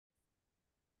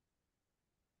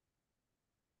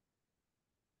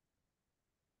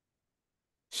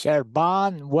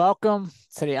Serban, welcome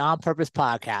to the On Purpose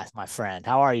podcast, my friend.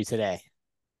 How are you today?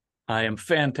 I am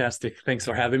fantastic. Thanks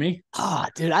for having me. Oh,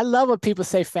 dude, I love when people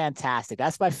say fantastic.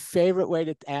 That's my favorite way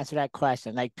to answer that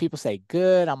question. Like people say,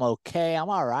 good, I'm okay, I'm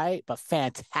all right, but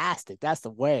fantastic, that's the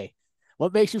way.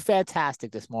 What makes you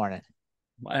fantastic this morning?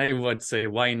 I would say,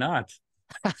 why not?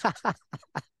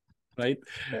 Right?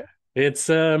 It's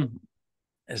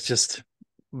just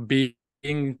being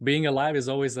being alive is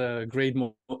always a great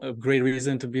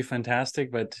reason to be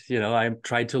fantastic. But I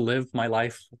try to live my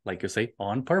life, like you say,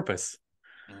 on purpose.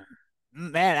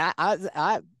 Man,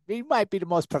 you might be the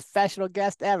most professional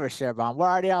guest ever, Serban. We're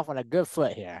already off on a good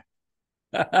foot here.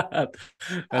 That's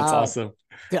Um, awesome.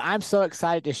 Dude, I'm so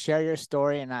excited to share your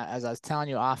story. And as I was telling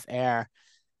you off air,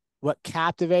 what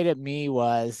captivated me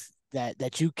was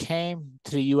that you came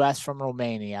to the US from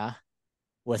Romania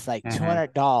with like Mhm.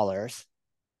 $200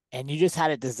 and you just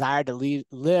had a desire to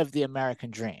live the American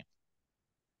dream,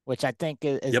 which I think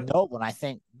is Yep. noble. And I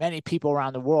think many people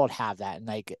around the world have that. And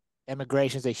like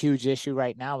immigration is a huge issue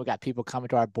right now. We got people coming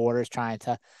to our borders trying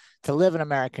to live an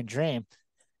American dream.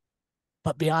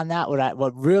 But beyond that,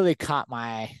 what really caught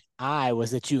my eye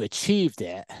was that you achieved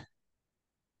it.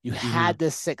 You had Mhm.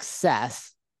 this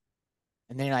success,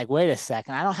 and then you're like, wait a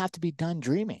second, I don't have to be done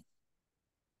dreaming.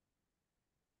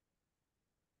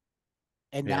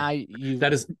 And Yeah. now you,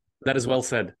 That is that is well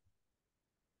said.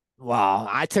 wow,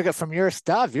 I took it from your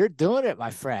stuff. You're doing it, my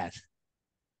friend.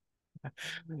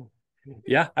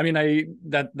 Yeah, I mean, I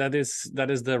that is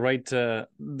the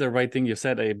right thing you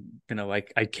said.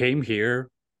 I came here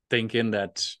thinking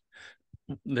that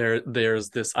there's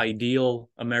this ideal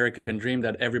American dream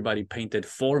that everybody painted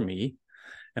for me,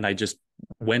 and I just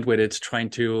went with it, trying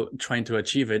to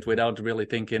achieve it without really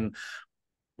thinking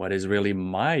what is really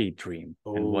my dream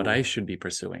and what I Oh, should be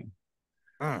pursuing.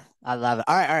 I love it.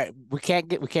 All right, all right. We can't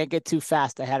get too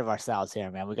fast ahead of ourselves here,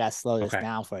 man. We gotta slow this Okay.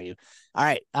 down for you. All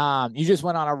right. You just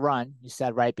went on a run. You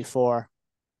said right before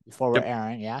we're Yep.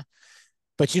 airing, yeah.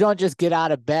 But you don't just get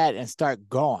out of bed and start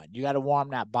going. You got to warm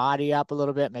that body up a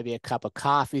little bit, maybe a cup of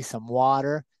coffee, some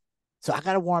water. So I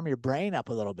got to warm your brain up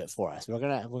a little bit for us. We're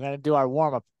gonna do our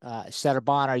warm up.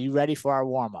 Shutterbon, are you ready for our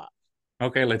warm up?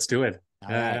 Okay, let's do it.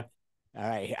 All Yeah. right, all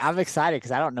right. I'm excited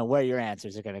because I don't know where your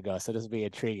answers are gonna go. So this will be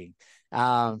intriguing.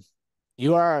 Um,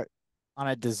 you are on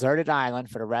a deserted island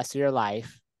for the rest of your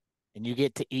life, and you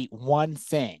get to eat one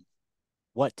thing.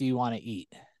 What do you want to eat?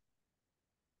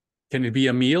 Can it be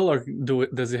a meal, or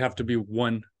does it have to be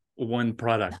one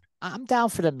product? I'm down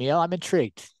for the meal. I'm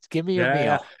intrigued. Give me your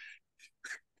Yeah. meal.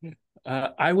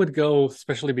 I would go,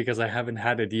 especially because I haven't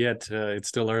had it yet. It's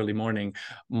still early morning.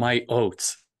 My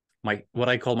oats, my what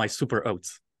I call my super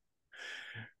oats,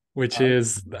 which Oh,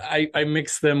 is I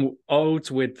mix them oats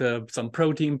with some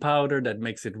protein powder that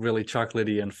makes it really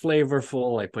chocolatey and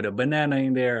flavorful. I put a banana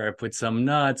in there. I put some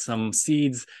nuts, some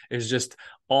seeds. It's just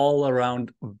all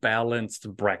around balanced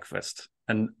breakfast,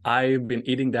 and I've been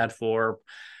eating that for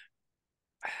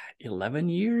 11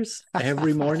 years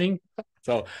every morning.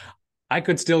 So I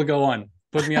could still go on.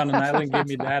 Put me on an island, give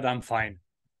me that, I'm fine.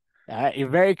 all right, you're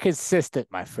very consistent,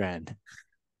 my friend.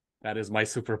 That is my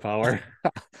superpower.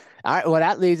 All right, well,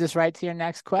 that leads us right to your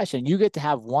next question. You get to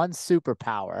have one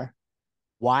superpower.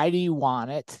 Why do you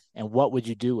want it, and what would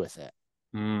you do with it?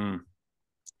 Mm.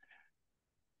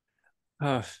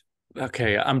 Uh,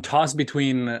 okay, I'm tossed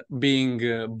between being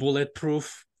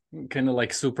bulletproof, kind of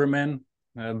like Superman,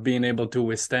 being able to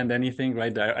withstand anything,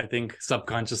 right? I think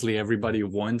subconsciously everybody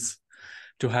wants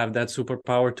to have that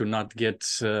superpower to not get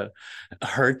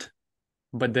hurt.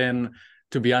 But then,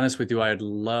 to be honest with you, I'd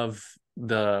love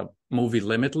the movie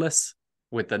Limitless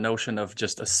with the notion of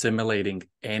just assimilating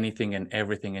anything and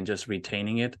everything and just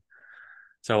retaining it.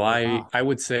 So Oh, I wow. I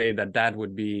would say that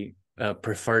would be a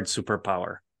preferred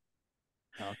superpower.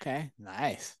 Okay,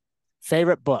 nice.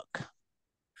 Favorite book?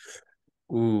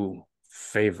 Ooh,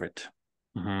 favorite.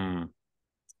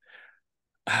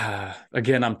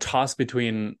 Again, I'm tossed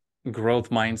between Growth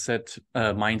Mindset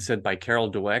by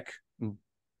Carol Dweck,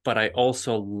 but I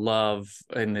also love,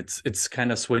 and it's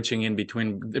kind of switching in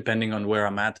between depending on where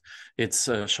I'm at. It's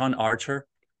Sean Archer,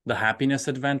 The Happiness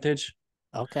Advantage.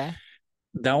 Okay.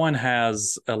 That one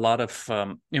has a lot of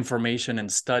information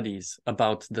and studies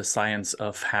about the science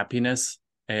of happiness,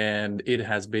 and it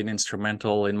has been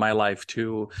instrumental in my life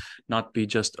to not be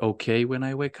just okay when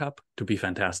I wake up, to be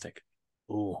fantastic.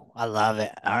 Ooh, I love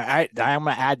it. All right, I'm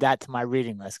gonna add that to my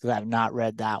reading list because I've not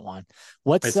read that one.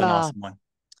 What's It's an awesome one.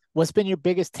 what's been your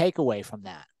biggest takeaway from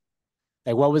that?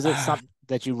 Like, what was it? Uh, Something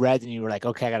that you read and you were like,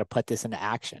 okay, I got to put this into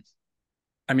action.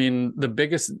 I mean,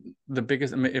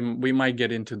 we might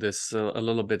get into this a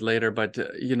little bit later, but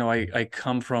I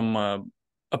come from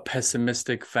a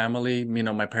pessimistic family. You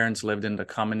know, my parents lived in the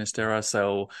communist era,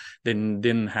 so they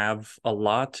didn't have a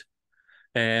lot.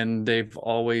 And they've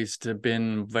always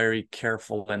been very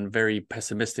careful and very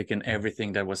pessimistic in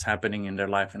everything that was happening in their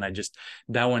life. And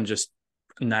that one just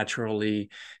naturally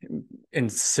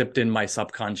sipped in my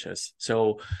subconscious.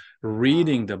 So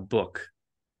reading the book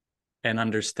and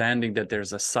understanding that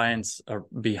there's a science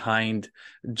behind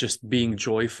just being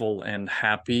joyful and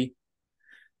happy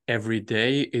every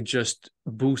day, it just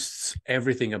boosts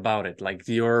everything about it. Like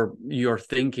your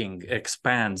thinking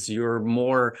expands, you're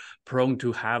more prone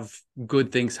to have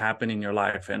good things happen in your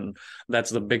life. And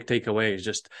that's the big takeaway, is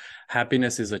just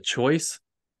happiness is a choice,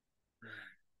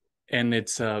 and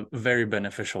it's a very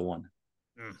beneficial one.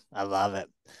 I love it.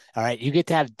 All right, you get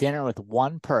to have dinner with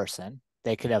one person.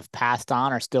 They could have passed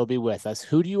on or still be with us.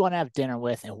 Who do you want to have dinner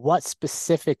with, and what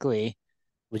specifically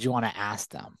would you want to ask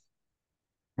them?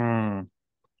 Hmm.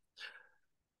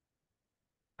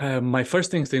 My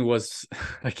first instinct was,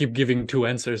 I keep giving two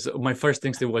answers. My first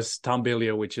instinct was Tom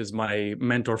Billio, which is my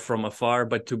mentor from afar.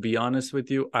 But to be honest with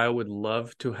you, I would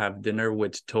love to have dinner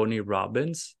with Tony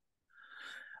Robbins,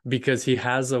 because he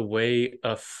has a way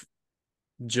of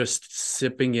just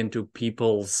sipping into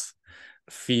people's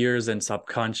fears and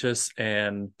subconscious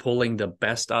and pulling the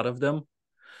best out of them.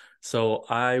 So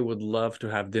I would love to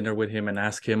have dinner with him and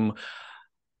ask him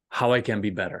how I can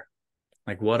be better.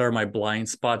 Like, what are my blind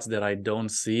spots that I don't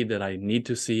see, that I need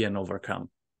to see and overcome?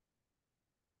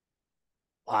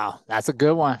 Wow, that's a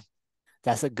good one.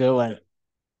 That's a good one.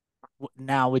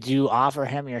 Now, would you offer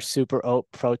him your super oat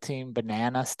protein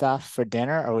banana stuff for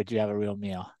dinner, or would you have a real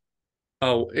meal?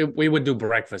 Oh, we would do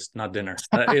breakfast, not dinner,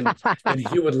 and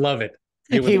he would love it.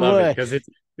 He would He love it would. because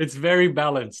it's very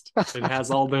balanced. It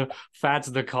has all the fats,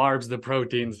 the carbs, the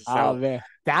proteins. Oh So man,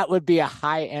 that would be a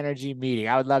high energy meeting.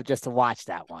 I would love just to watch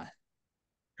that one.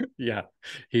 yeah,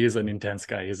 he is an intense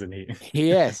guy, isn't he?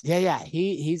 He is. Yeah, yeah.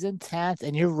 He's intense.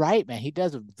 And you're right, man. He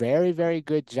does a very, very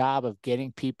good job of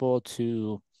getting people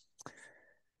to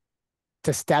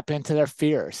step into their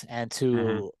fears and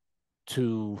Mm-hmm.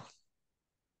 to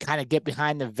kind of get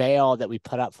behind the veil that we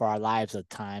put up for our lives at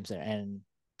times and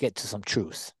get to some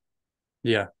truth.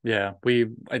 Yeah, yeah.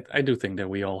 I do think that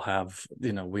we all have,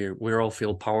 we all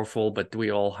feel powerful, but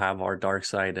we all have our dark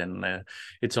side, and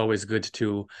it's always good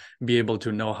to be able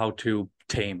to know how to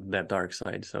tame that dark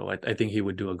side. So I think he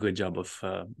would do a good job of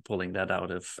pulling that out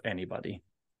of anybody.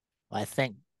 I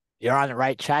think you're on the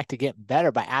right track to get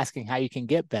better by asking how you can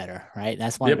get better, right?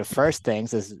 That's one of the Yep. first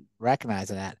things is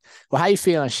recognizing that. Well, how you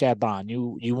feeling, Serban?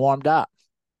 You warmed up.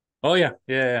 Oh yeah,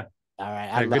 yeah, yeah. All right,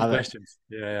 I Good love it. questions.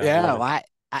 Yeah, yeah, I Yeah, love well,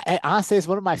 it. honestly, it's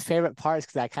one of my favorite parts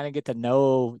because I kind of get to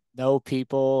know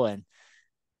people and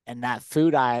the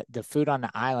food on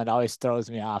the island always throws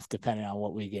me off depending on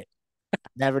what we get.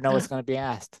 Never know what's going to be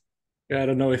asked. Yeah, I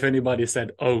don't know if anybody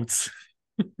said oats.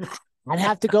 I'd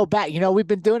have to go back. We've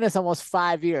been doing this almost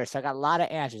 5 years, so I got a lot of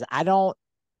answers. I don't.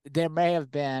 There may have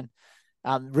been.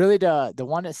 Really, the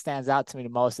one that stands out to me the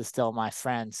most is still my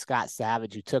friend Scott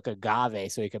Savage, who took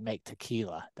agave so he could make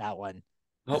tequila. That one.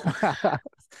 Oh.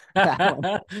 That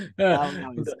one. That one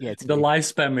always the, gets the me.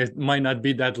 lifespan might not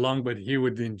be that long, but he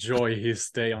would enjoy his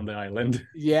stay on the island.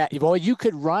 Yeah, well, you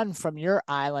could run from your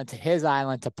island to his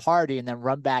island to party and then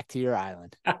run back to your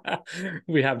island.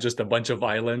 We have just a bunch of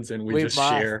islands and we We just must.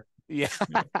 share. Yeah.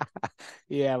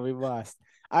 Yeah, we must.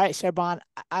 All right, Serban,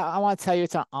 I want to tell you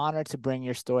it's an honor to bring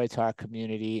your story to our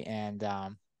community. And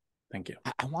Thank you.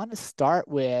 I want to start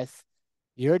with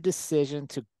your decision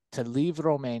to leave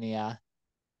Romania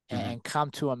Mm-hmm. and come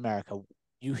to America.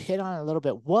 You hit on it a little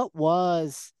bit. What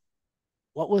was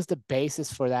the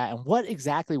basis for that? And what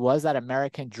exactly was that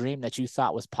American dream that you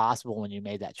thought was possible when you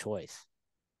made that choice?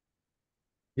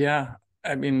 Yeah,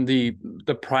 I mean the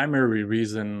primary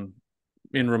reason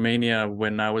in Romania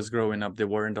when I was growing up, there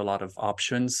weren't a lot of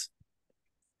options,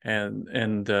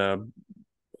 and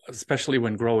especially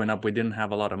when growing up, we didn't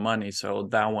have a lot of money, so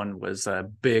that one was a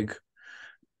big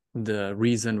the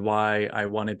reason why I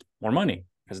wanted more money,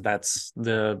 because that's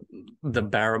the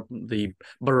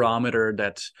barometer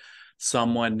that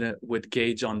someone would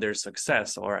gauge on their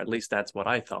success, or at least that's what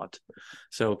I thought.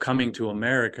 So coming to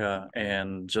America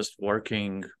and just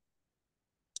working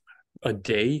a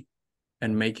day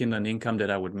and making an income that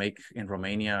I would make in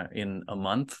Romania in a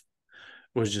month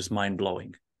was just mind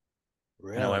blowing. I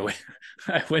Really? went,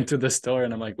 I went to the store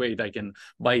and I'm like, wait, I can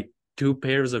buy two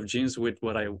pairs of jeans with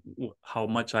how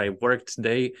much I worked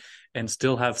today and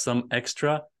still have some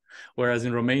extra. Whereas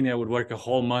in Romania, I would work a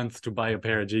whole month to buy a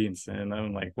pair of jeans. And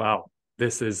I'm like, wow,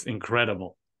 this is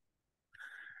incredible.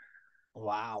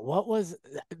 Wow. What was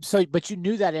so but you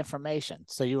knew that information.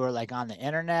 So you were like on the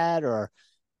internet or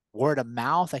word of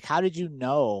mouth? Like, how did you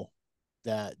know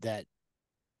that,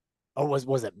 or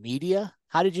was it media?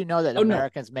 How did you know that Oh no,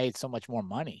 Americans made so much more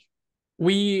money?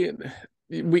 we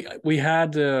we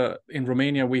had in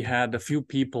Romania we had a few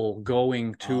people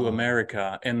going to Oh,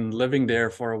 America and living there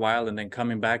for a while and then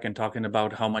coming back and talking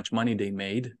about how much money they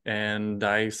made. And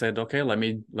I said, okay, let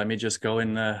me just go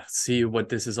and see what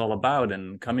this is all about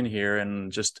and come in here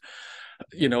and just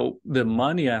the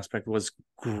money aspect was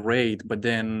great, but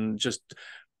then just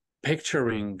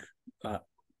picturing uh,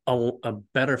 a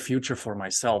better future for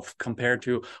myself compared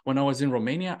to when I was in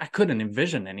Romania. I couldn't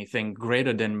envision anything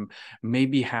greater than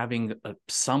maybe having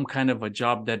some kind of a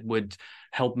job that would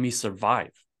help me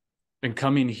survive. And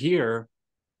coming here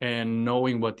and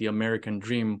knowing what the American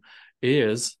dream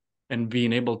is and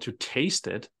being able to taste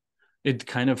it, it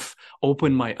kind of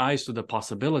opened my eyes to the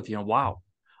possibility. And wow,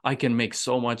 I can make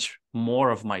so much more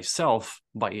of myself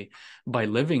by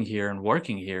living here and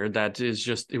working here. That is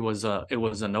just it was a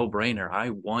no-brainer. I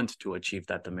want to achieve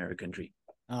that American dream.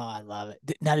 oh, I love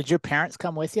it. Now, did your parents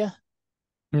come with you?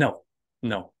 No,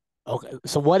 no. Okay,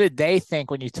 so what did they think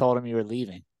when you told them you were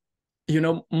leaving?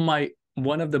 My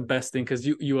one of the best thing, because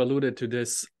you alluded to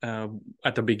this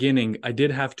at the beginning. I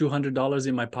did have $200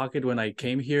 in my pocket when I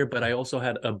came here, but I also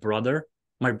had a brother.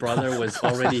 My brother was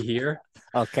already here.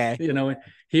 Okay, you know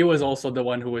he was also the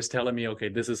one who was telling me, okay,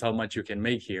 this is how much you can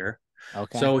make here.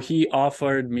 okay. So he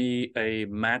offered me a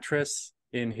mattress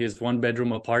in his one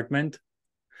bedroom apartment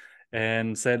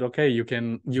and said, okay, you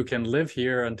can live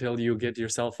here until you get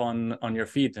yourself on your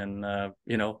feet. And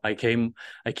I came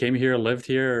here, lived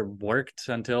here, worked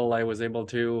until I was able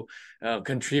to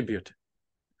contribute.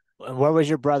 Where was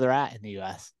your brother at in the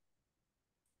U.S.?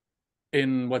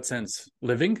 In what sense?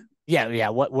 Living? Yeah, yeah.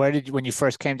 Where did you, when you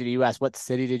first came to the U.S., what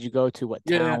city did you go to? What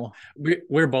Yeah, town?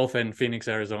 we're both in Phoenix,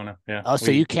 Arizona. Yeah, Oh,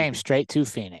 so you we came straight to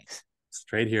Phoenix.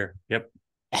 straight here. Yep.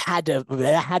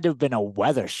 That had to have been a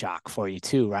weather shock for you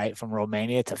too, right? From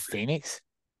Romania to Phoenix.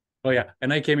 Oh yeah,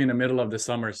 and I came in the middle of the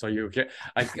summer, so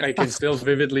I can still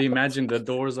vividly imagine the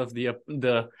doors of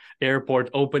the airport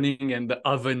opening and the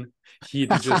oven heat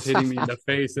just hitting me in the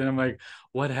face, and I'm like,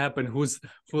 what happened? Who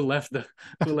left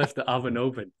the oven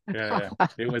open? Yeah, yeah,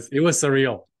 it was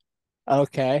surreal.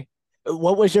 Okay.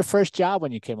 What was your first job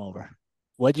when you came over?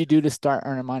 What'd you do to start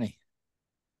earning money?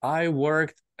 I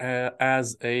worked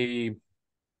as a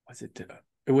was it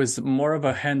it was more of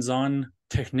a hands-on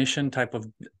technician type of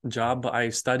job. I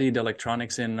studied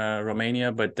electronics in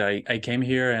Romania, but I came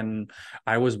here and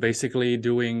I was basically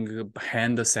doing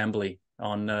hand assembly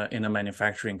on in a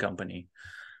manufacturing company.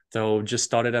 So just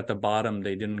started at the bottom.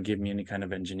 They didn't give me any kind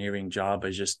of engineering job. I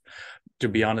just, to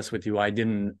be honest with you, I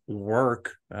didn't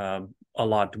work a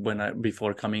lot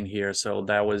before coming here. So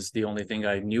that was the only thing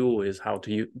I knew is how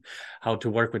to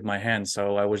work with my hands.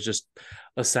 So I was just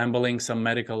assembling some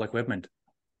medical equipment.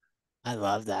 I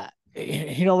love that.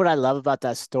 You know what I love about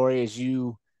that story is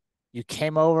you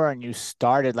came over and you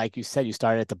started, like you said, you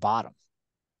started at the bottom,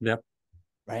 Yep.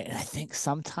 right? And I think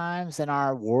sometimes in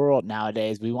our world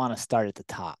nowadays, we want to start at the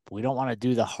top. We don't want to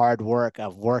do the hard work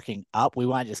of working up. We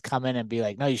want to just come in and be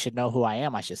like, no, you should know who I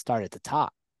am. I should start at the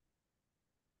top.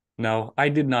 No, I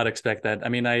did not expect that. I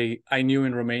mean, I knew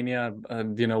in Romania,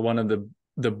 one of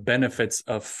the benefits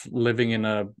of living in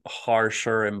a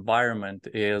harsher environment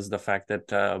is the fact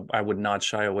that I would not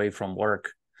shy away from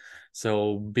work.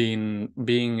 So being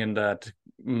in that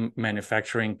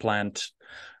manufacturing plant,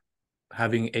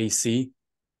 having AC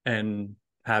and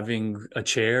having a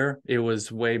chair, it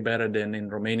was way better than in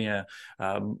Romania.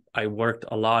 I worked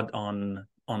a lot on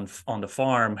the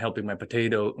farm, helping my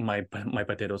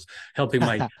potatoes, helping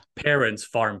my parents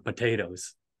farm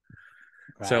potatoes.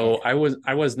 Right. So I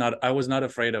was not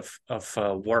afraid of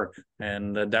work,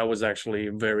 and that was actually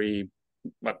very,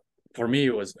 for me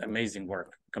it was amazing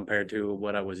work compared to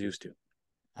what I was used to.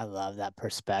 I love that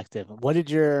perspective. What did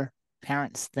your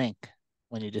parents think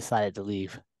when you decided to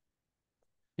leave?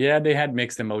 Yeah, they had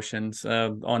mixed emotions.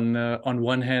 On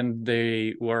one hand,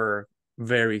 they were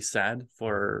very sad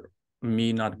for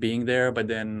me not being there, but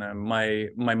then my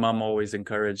mom always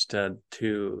encouraged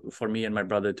to for me and my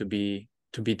brother to be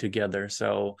together.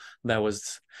 So that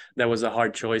was a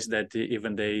hard choice that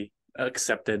even they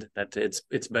accepted that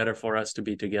it's better for us to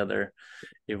be together,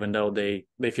 even though they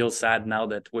feel sad now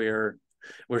that we're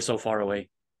so far away.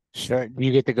 Sure. Do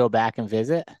you get to go back and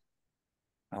visit?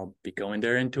 I'll be going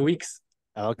there in 2 weeks.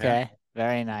 Yeah. Okay.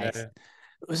 Very nice.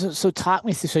 Yeah. So talk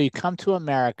me through. So you come to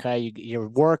America, you're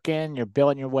working, you're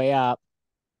building your way up.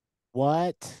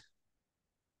 What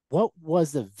what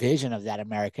was the vision of that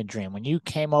American dream? When you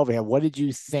came over here, what did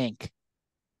you think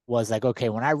was like, okay,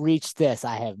 when I reach this,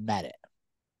 I have met it?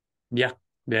 Yeah.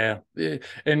 Yeah.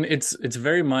 And it's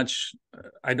very much,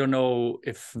 I don't know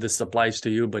if this applies to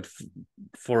you, but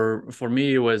for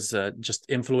me it was just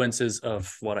influences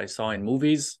of what I saw in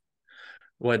movies,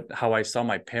 what how I saw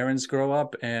my parents grow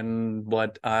up, and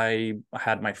what I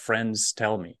had my friends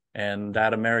tell me. And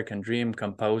that American dream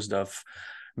composed of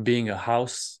being a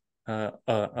house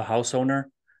owner,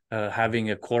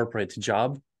 having a corporate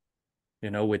job,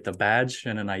 with a badge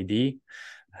and an ID,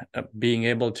 being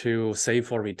able to save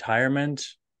for retirement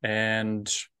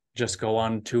and just go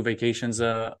on 2 vacations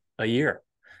a year.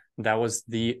 That was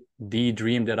the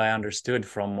dream that I understood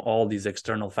from all these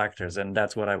external factors, and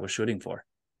that's what I was shooting for.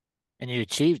 And you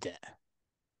achieved it.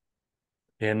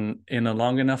 In a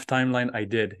long enough timeline, I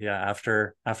did. Yeah,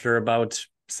 after about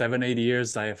 7, 8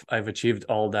 years, I've achieved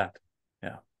all that.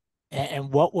 Yeah.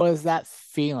 And what was that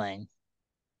feeling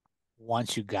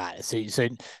once you got it?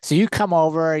 So you come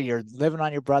over, you're living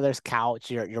on your brother's couch,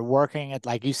 you're working at,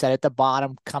 like you said, at the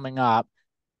bottom, coming up.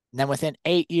 And then within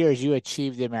 8 years, you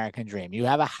achieve the American dream. You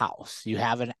have a house, you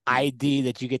have an ID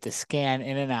that you get to scan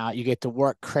in and out, you get to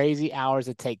work crazy hours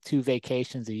to take 2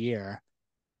 vacations a year.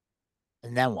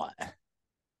 And then what?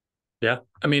 Yeah.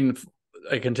 I mean,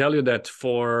 I can tell you that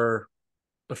for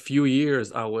a few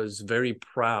years, I was very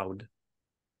proud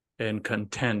and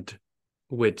content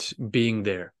with being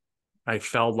there. I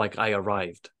felt like I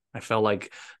arrived. I felt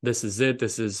like this is it.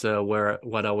 This is where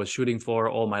what I was shooting for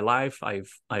all my life.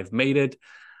 I've made it.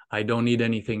 I don't need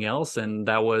anything else. And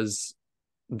that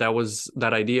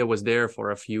idea was there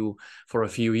for a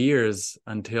few years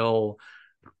until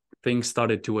things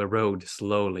started to erode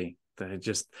slowly.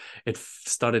 It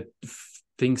started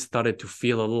things started to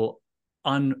feel a little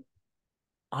un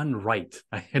unright.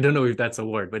 I don't know if that's a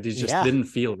word, but it just Yeah. didn't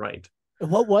feel right.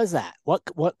 What was that?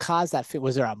 What caused that fit?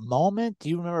 Was there a moment? Do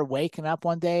you remember waking up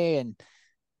one day and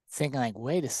thinking like,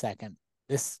 wait a second,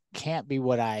 this can't be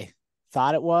what I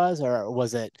thought it was? Or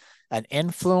was it an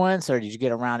influence, or did you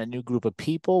get around a new group of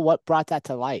people? What brought that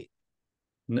to light?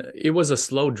 It was a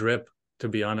slow drip, to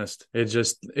be honest. It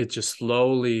just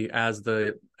slowly, as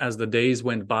the days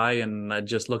went by, and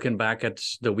just looking back at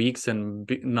the weeks and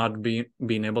not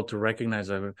being able to recognize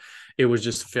it was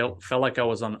just felt like I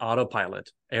was on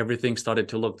autopilot. Everything started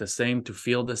to look the same, to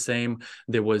feel the same.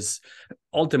 There was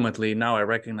ultimately, now I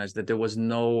recognize that there was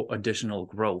no additional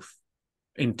growth,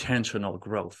 intentional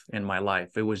growth in my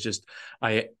life. It was just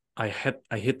I I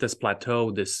hit this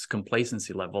plateau, this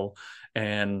complacency level,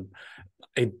 and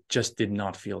it just did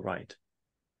not feel right.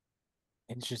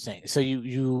 Interesting. So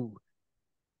you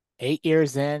 8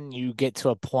 years in, you get to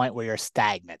a point where you're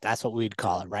stagnant. That's what we'd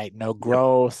call it, right? No Yep.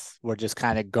 growth. We're just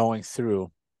kind of going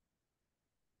through.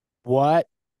 What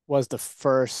was the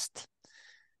first?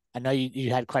 I know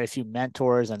you had quite a few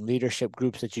mentors and leadership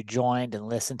groups that you joined and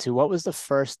listened to. What was the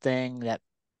first thing that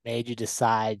made you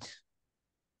decide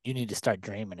you need to start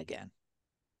dreaming again?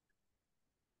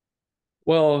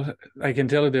 Well, I can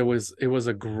tell you it was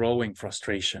a growing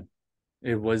frustration.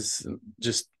 It was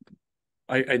just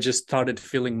I just started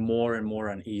feeling more and more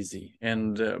uneasy,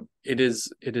 and it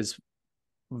is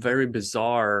very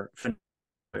bizarre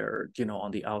where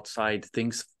on the outside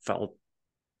things felt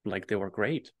like they were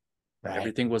great. Right.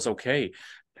 Everything was okay.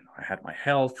 I had my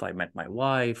health, I met my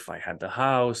wife, I had the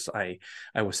house, I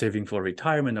was saving for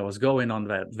retirement, I was going on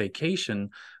that vacation.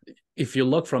 If you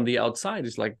look from the outside,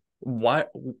 it's like, why?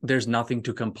 There's nothing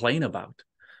to complain about.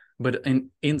 But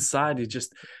inside, it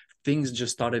just things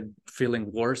just started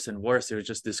feeling worse and worse. There was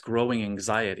just this growing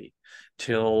anxiety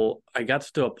till I got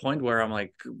to a point where I'm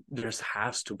like, there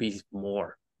has to be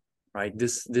more, right?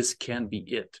 This can't be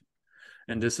it.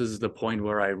 And this is the point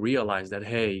where I realized that,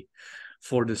 hey,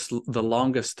 for the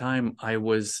longest time I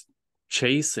was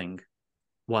chasing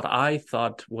what I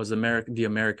thought was the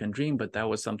American dream, but that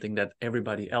was something that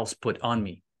everybody else put on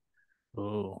me.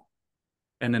 Ooh.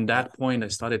 And in Yeah. that point I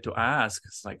started to ask,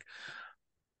 it's like,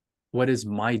 what is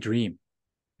my dream?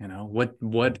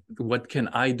 What can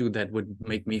I do that would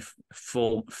make me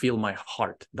feel my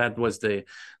heart? That was the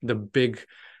big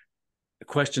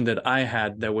question that I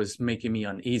had that was making me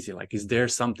uneasy. Like, is there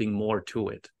something more to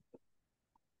it?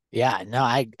 Yeah, no,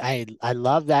 I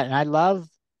love that. And I love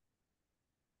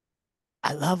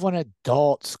when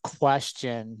adults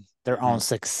question their own Mm-hmm.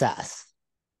 success.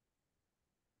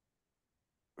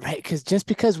 Right? Because just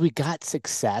because we got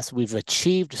success, we've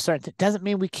achieved a certain thing, doesn't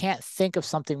mean we can't think of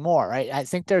something more, right? I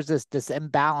think there's this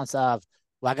imbalance of,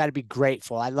 well, I got to be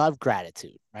grateful. I love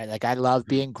gratitude, right? Like I love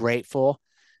being grateful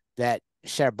that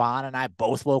Serban and I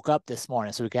both woke up this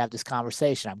morning so we could have this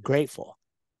conversation. I'm grateful.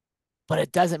 but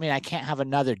it doesn't mean I can't have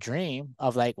another dream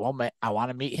of like, well, I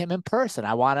want to meet him in person.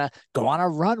 I want to go on a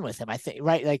run with him. I think,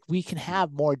 right? Like we can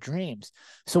have more dreams.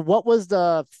 So what was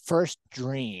the first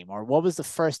dream, or what was the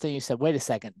first thing you said, wait a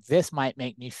second, this might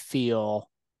make me feel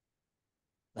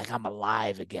like I'm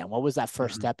alive again? What was that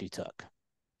first step you took?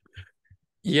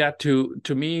 Yeah, to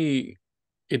me,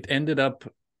 it ended up,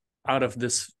 out of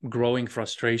this growing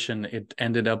frustration, it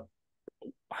ended up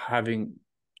having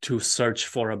to search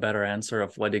for a better answer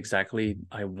of what exactly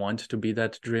I want to be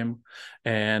that dream.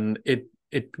 And it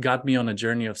got me on a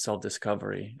journey of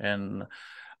self-discovery. And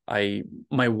my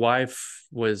wife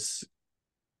was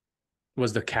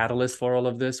the catalyst for all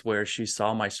of this, where she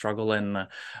saw my struggle and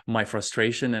my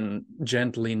frustration and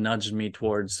gently nudged me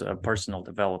towards personal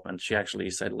development. She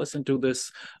actually said, listen to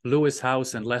this Lewis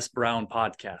House and Les Brown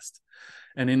podcast.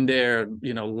 And in there,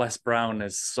 Les Brown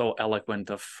is so eloquent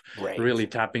of really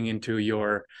tapping into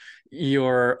your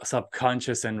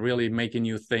subconscious and really making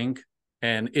you think.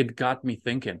 And it got me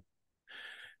thinking.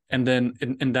 And then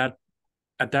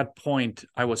at that point,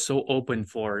 I was so open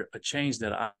for a change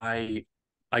that I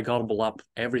gobbled up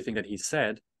everything that he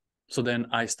said. So then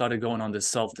I started going on this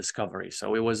self-discovery.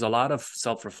 So it was a lot of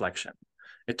self-reflection.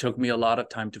 It took me a lot of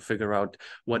time to figure out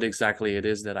what exactly it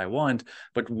is that I want.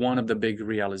 But one of the big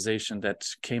realizations that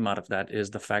came out of that is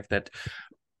the fact that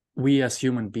we as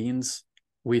human beings,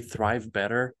 we thrive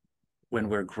better when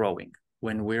we're growing,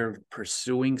 when we're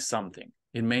pursuing something.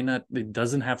 It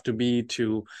doesn't have to be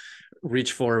to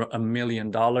reach for $1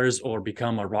 million or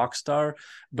become a rock star,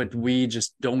 but we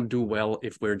just don't do well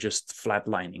if we're just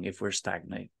flatlining, if we're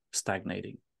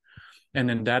stagnating. And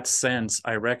in that sense,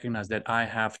 I recognize that I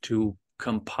have to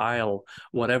compile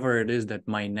whatever it is that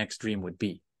my next dream would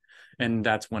be. And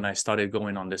that's when I started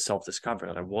going on this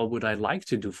self-discovery. Like, what would I like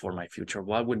to do for my future?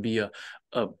 What would be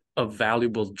a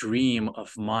valuable dream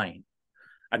of mine?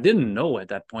 I didn't know at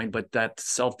that point, but that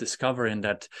self-discovery and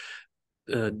that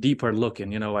deeper look.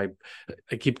 And I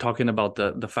keep talking about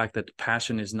the fact that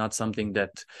passion is not something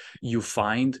that you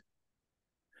find.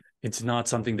 It's not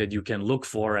something that you can look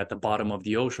for at the bottom of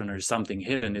the ocean or something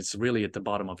hidden. It's really at the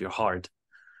bottom of your heart.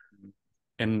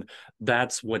 And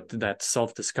that's what that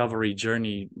self-discovery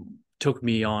journey took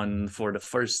me on for the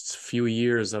first few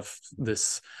years of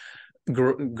this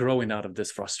growing out of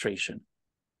this frustration.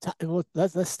 Well,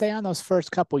 let's stay on those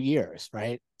first couple years,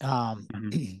 right?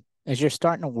 Mm-hmm. As you're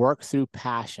starting to work through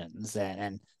passions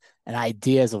and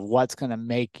ideas of what's going to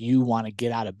make you want to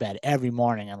get out of bed every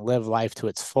morning and live life to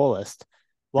its fullest,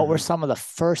 what were some of the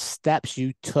first steps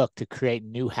you took to create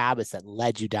new habits that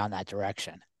led you down that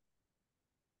direction?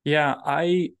 Yeah,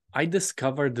 I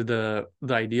discovered the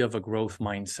idea of a growth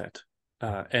mindset.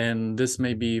 And this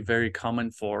may be very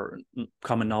common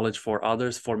knowledge for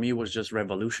others. For me, it was just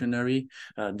revolutionary.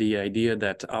 The idea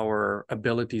that our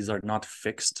abilities are not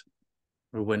fixed.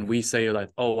 When we say like,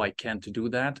 oh, I can't do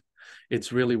that,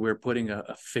 it's really we're putting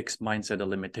a fixed mindset, a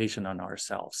limitation on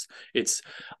ourselves. It's,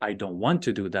 I don't want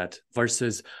to do that,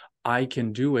 versus I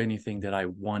can do anything that I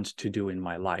want to do in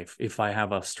my life if I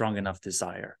have a strong enough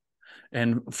desire.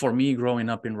 And for me, growing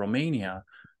up in Romania,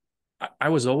 I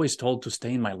was always told to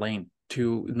stay in my lane,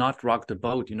 to not rock the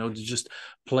boat, to just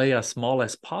play as small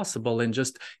as possible and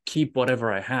just keep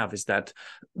whatever I have. Is that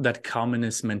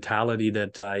communist mentality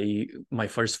that my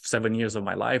first 7 years of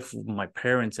my life, my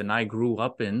parents and I grew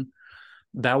up in,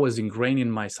 that was ingrained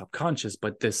in my subconscious.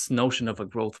 But this notion of a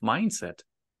growth mindset,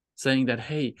 saying that,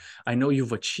 hey, I know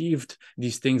you've achieved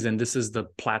these things and this is the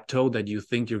plateau that you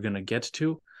think you're going to get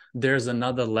to. There's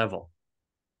another level.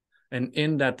 And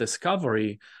in that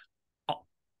discovery,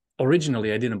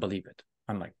 originally I didn't believe it.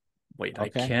 I'm like, wait,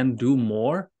 okay, I can do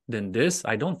more than this?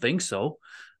 I don't think so.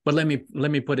 But let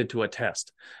me put it to a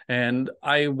test. And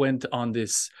I went on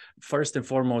this. First and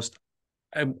foremost,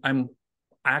 I'm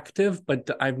active, but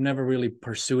I've never really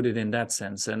pursued it in that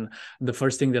sense. And the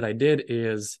first thing that I did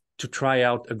is to try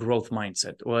out a growth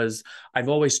mindset. I've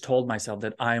always told myself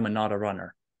that I am not a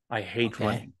runner. I hate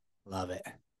running. Love it.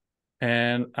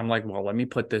 And I'm like, well, let me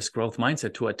put this growth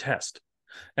mindset to a test.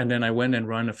 And then I went and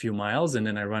run a few miles, and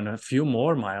then I run a few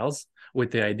more miles with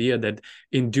the idea that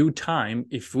in due time,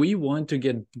 if we want to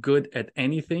get good at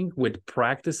anything, with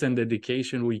practice and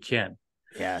dedication, we can.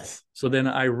 Yes. So then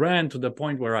I ran to the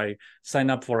point where I signed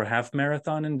up for a half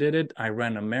marathon and did it. I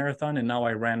ran a marathon, and now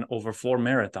I ran over 4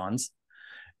 marathons.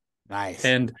 Nice.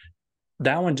 And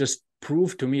that one just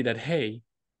proved to me that, hey,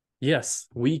 yes,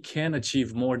 we can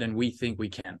achieve more than we think we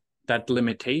can. That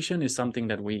limitation is something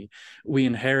that we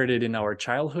inherited in our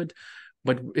childhood,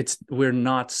 but we're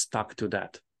not stuck to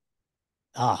that.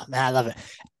 Oh man, I love it.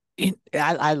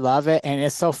 I love it. And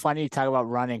it's so funny you talk about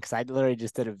running because I literally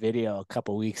just did a video a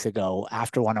couple weeks ago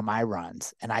after one of my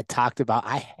runs. And I talked about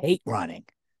I hate running.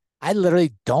 I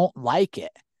literally don't like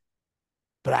it.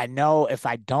 But I know if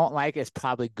I don't like it, it's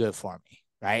probably good for me.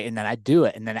 Right. And then I do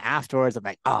it. And then afterwards, I'm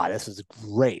like, oh, this is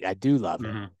great. I do love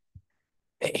it. Hmm.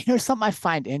 Here's something I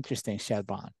find interesting,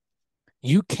 Shedbon.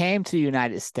 You came to the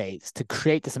United States to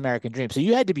create this American dream. So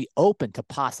you had to be open to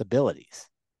possibilities,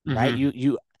 right?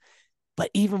 Hmm. But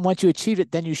even once you achieved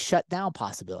it, then you shut down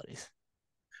possibilities.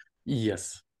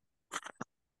 Yes.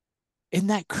 Isn't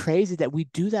that crazy that we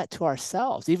do that to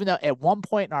ourselves? Even though at one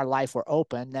point in our life we're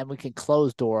open, then we can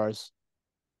close doors,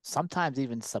 sometimes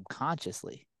even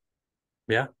subconsciously.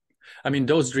 Yeah. I mean,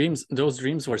 those dreams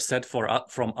were set for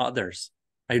from others.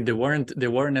 They weren't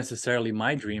necessarily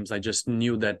my dreams. I just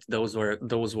knew that those were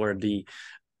the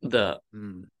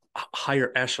Mm,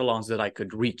 higher echelons that I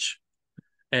could reach.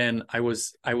 And I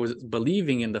was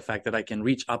believing in the fact that I can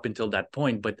reach up until that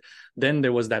point, but then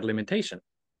there was that limitation.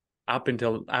 Up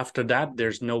until after that,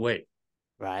 there's no way.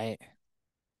 right.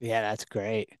 Yeah, that's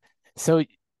great. So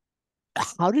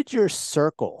how did your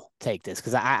circle take this?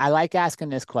 Because I like asking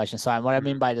this question. So what I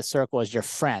mean by the circle is your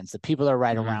friends, the people that are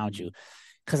right around you.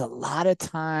 Mm-hmm. Because a lot of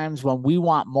times when we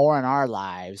want more in our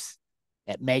lives,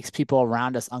 it makes people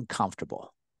around us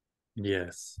uncomfortable.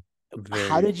 Yes, How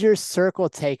very. did your circle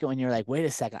take it when you're like, wait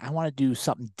a second, I want to do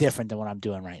something different than what I'm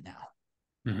doing right now?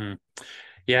 Mm-hmm.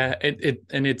 Yeah,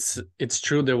 it's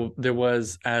true. There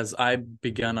was, as I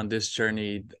began on this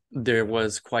journey, there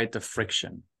was quite a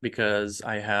friction because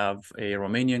I have a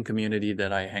Romanian community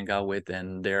that I hang out with,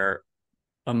 and they're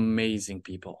amazing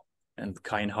people and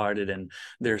kind-hearted, and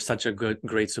they're such a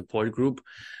great support group.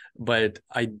 But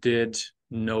I did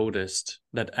notice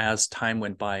that as time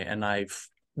went by and I've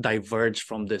diverged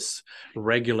from this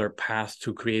regular path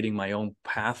to creating my own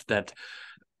path, that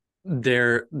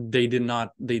they did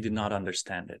not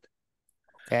understand it.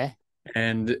 Okay.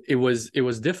 And it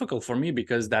was difficult for me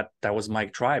because that was my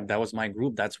tribe, that was my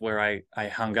group, that's where I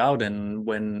hung out. And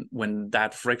when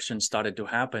that friction started to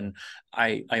happen,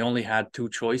 I only had two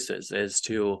choices: is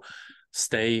to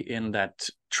stay in that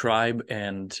tribe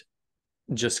and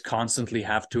just constantly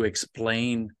have to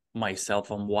explain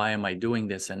myself on why am I doing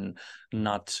this and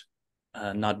not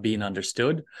not being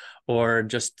understood, or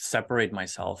just separate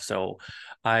myself. So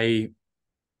I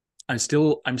I'm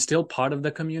still part of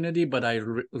the community, but I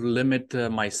limit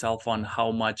myself on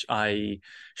how much I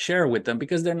share with them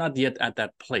because they're not yet at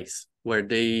that place where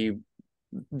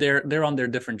they're on their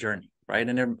different journey, right?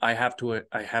 And I have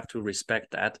to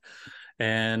respect that.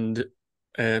 And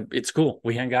it's cool.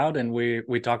 We hang out and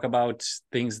we talk about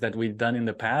things that we've done in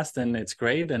the past, and it's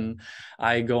great. And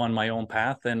I go on my own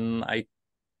path, and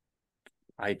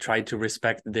I try to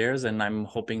respect theirs, and I'm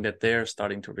hoping that they're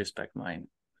starting to respect mine.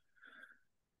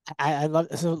 I love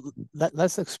so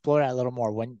let's explore that a little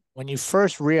more. When you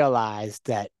first realized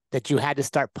that you had to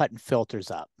start putting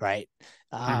filters up, right?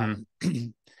 Hmm.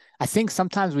 Um, I think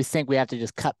sometimes we think we have to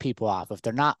just cut people off if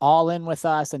they're not all in with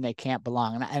us and they can't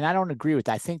belong. And I don't agree with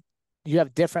that. I think you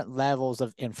have different levels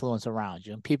of influence around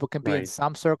you, and people can be in Right.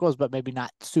 some circles, but maybe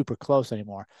not super close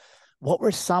anymore. What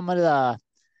were some of the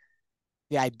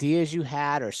ideas you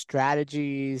had or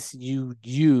strategies you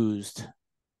used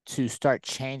to start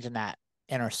changing that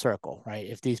inner circle, right?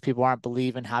 If these people aren't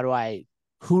believing,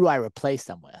 who do I replace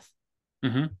them with?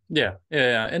 Yeah,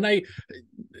 yeah, yeah.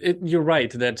 And you're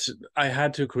right that I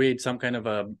had to create some kind of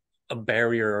a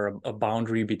barrier or a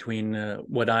boundary between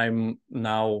what I'm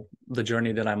now, the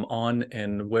journey that I'm on,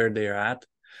 and where they're at.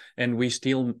 And we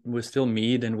still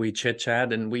meet and we chit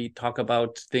chat and we talk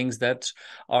about things that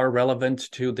are relevant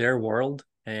to their world,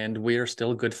 and we are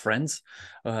still good friends.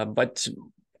 But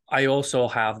I also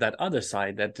have that other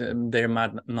side that they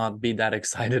might not be that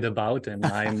excited about, and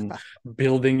I'm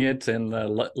building it and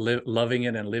loving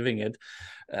it and living it.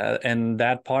 And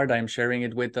that part, I'm sharing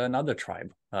it with another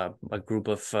tribe, a group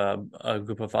of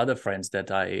other friends that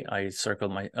I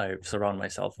surround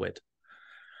myself with.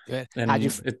 Good. How'd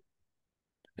you?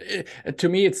 And to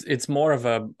me, it's more of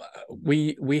a,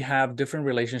 we have different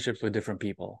relationships with different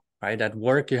people, right? At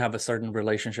work you have a certain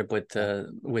relationship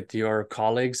with your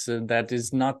colleagues that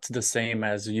is not the same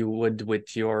as you would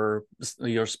with your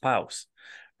spouse,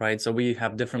 right? So we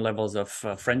have different levels of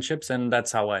friendships, and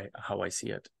that's how I see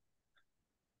it.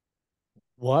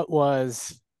 What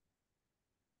was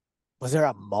there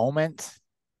a moment,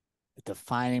 a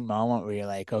defining moment where you're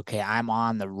like, okay, I'm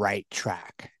on the right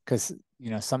track? Because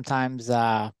sometimes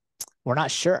we're not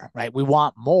sure, right? We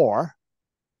want more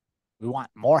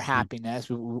Mhm. happiness,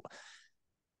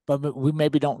 but we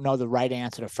maybe don't know the right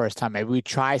answer the first time. Maybe we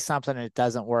try something and it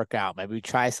doesn't work out. Maybe we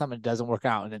try something and it doesn't work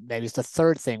out. And maybe it's the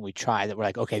third thing we try that we're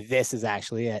like, okay, this is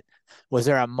actually it. Was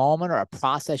there a moment or a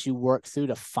process you worked through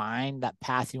to find that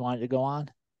path you wanted to go on?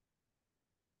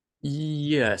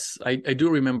 Yes, I do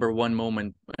remember one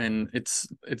moment, and it's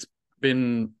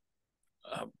been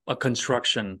a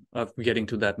construction of getting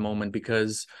to that moment,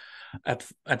 because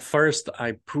at first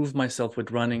I proved myself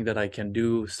with running that I can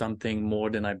do something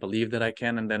more than I believe that I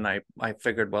can, and then I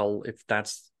figured, well, if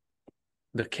that's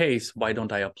the case, why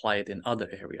don't I apply it in other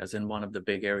areas? And one of the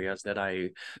big areas that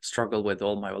I struggled with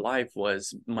all my life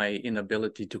was my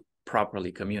inability to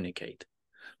properly communicate.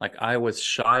 Like, I was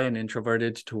shy and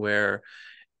introverted to where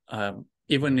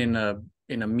even in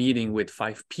a meeting with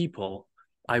 5 people,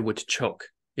 I would choke.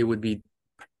 It would be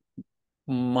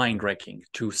mind-wrecking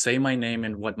to say my name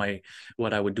and what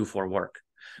I would do for work.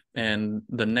 And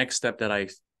the next step that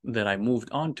I moved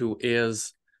on to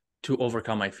is to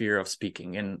overcome my fear of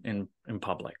speaking in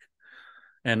public.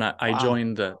 And Wow.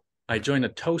 I joined a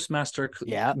Toastmaster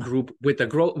Yeah. group with the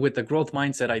growth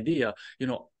mindset idea.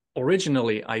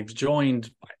 Originally I've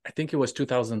joined, I think it was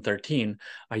 2013.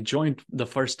 I joined the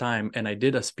first time and I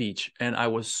did a speech, and I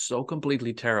was so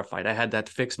completely terrified. I had that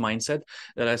fixed mindset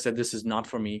that I said, this is not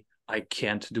for me. I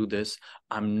can't do this.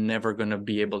 I'm never going to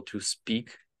be able to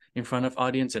speak in front of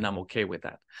audience, and I'm okay with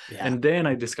that. Yeah. And then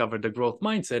I discovered the growth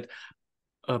mindset,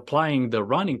 applying the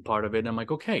running part of it. I'm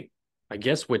like, okay, I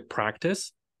guess with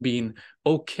practice, being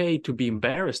okay to be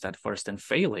embarrassed at first and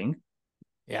failing,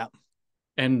 Yeah.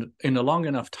 and in a long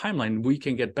enough timeline, we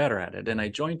can get better at it. And I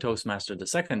joined Toastmaster the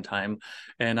second time,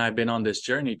 and I've been on this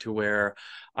journey to where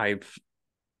I've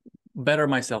better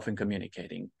myself in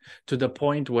communicating, to the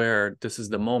point where this is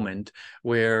the moment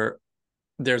where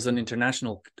there's an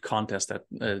international contest that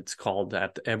it's called,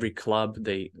 that every club,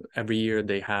 every year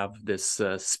they have this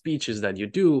speeches that you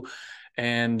do,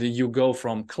 and you go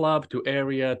from club to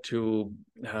area to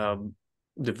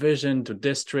division to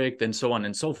district and so on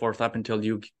and so forth, up until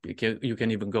you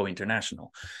can even go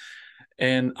international.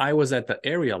 And I was at the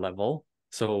area level,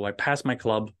 so I passed my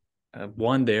club,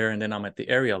 won there, and then I'm at the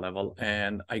area level,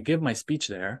 and I give my speech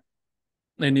there,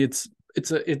 and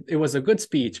it was a good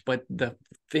speech. But the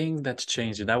thing that's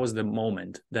changed, that was the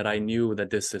moment that I knew that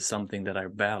this is something that I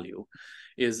value,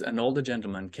 is an older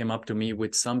gentleman came up to me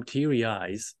with some teary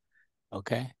eyes,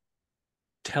 Okay.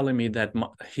 telling me that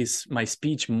my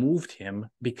speech moved him,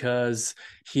 because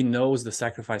he knows the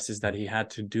sacrifices that he had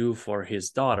to do for his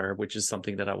daughter, which is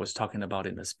something that I was talking about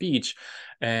in the speech,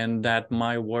 and that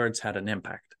my words had an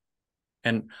impact.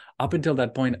 And up until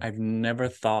that point, I've never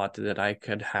thought that I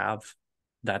could have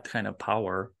that kind of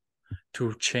power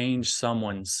to change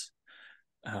someone's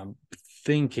um,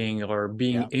 thinking, or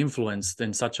being Yeah. influenced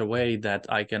in such a way that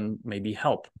I can maybe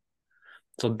help.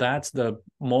 So that's the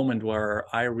moment where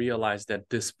I realized that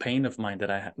this pain of mine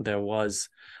that there was,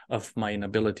 of my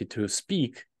inability to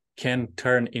speak, can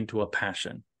turn into a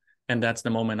passion. And that's the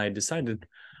moment I decided,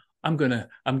 I'm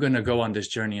gonna go on this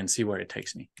journey and see where it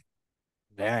takes me.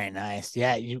 Very nice.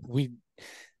 Yeah. We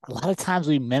a lot of times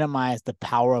we minimize the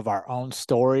power of our own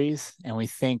stories and we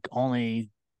think only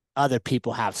other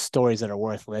people have stories that are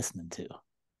worth listening to.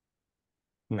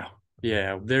 No.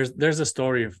 Yeah, there's a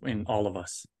story in all of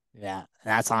us. Yeah. And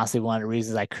that's honestly one of the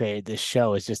reasons I created this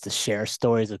show, is just to share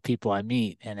stories of people I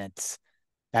meet. And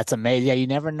that's amazing. Yeah, you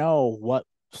never know what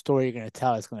story you're going to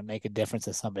tell is going to make a difference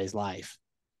in somebody's life.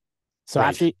 So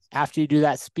Right. after you do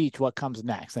that speech, what comes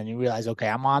next? And you realize, okay,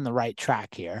 I'm on the right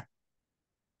track here.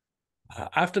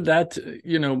 After that,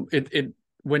 it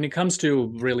when it comes to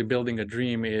really building a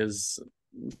dream, is,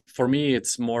 for me,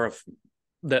 it's more of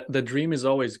the dream is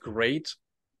always great,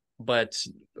 but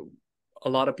a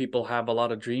lot of people have a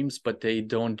lot of dreams, but they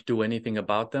don't do anything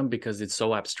about them because it's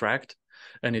so abstract,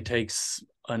 and it takes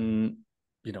an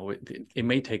it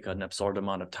may take an absurd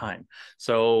amount of time.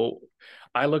 So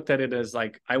I looked at it as,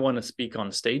 like, I want to speak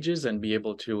on stages and be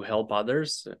able to help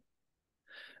others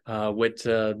with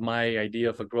my idea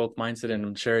of a growth mindset,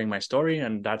 and sharing my story,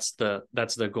 and that's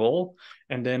the goal.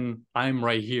 And then I'm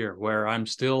right here where I'm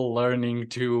still learning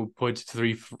to put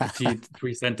three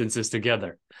sentences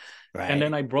together. And Right.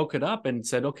 then I broke it up and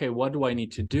said, okay, what do I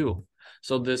need to do?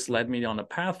 So this led me on a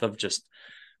path of just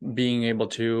being able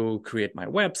to create my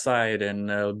website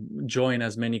and join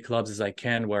as many clubs as I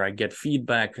can, where I get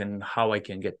feedback and how I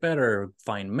can get better,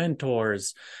 find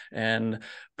mentors, and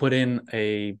put in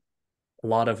a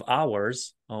lot of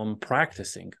hours on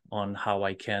practicing on how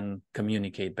I can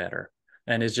communicate better.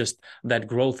 And it's just that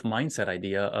growth mindset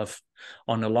idea of,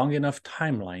 on a long enough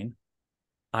timeline,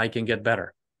 I can get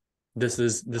better. This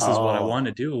is what I want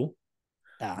to Oh, do,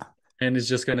 yeah. and it's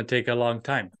just going to take a long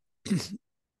time.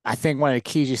 I think one of the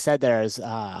keys you said there is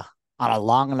on a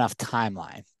long enough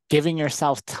timeline, giving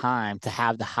yourself time to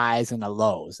have the highs and the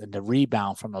lows and to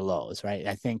rebound from the lows, right?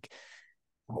 I think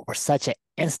we're such an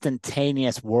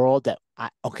instantaneous world that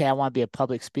okay, I want to be a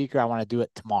public speaker. I want to do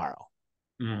it tomorrow.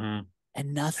 Mm-hmm.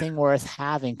 And nothing worth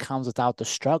having comes without the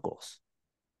struggles.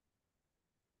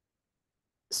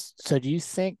 So do you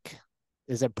think,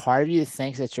 is there part of you that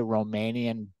thinks that your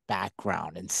Romanian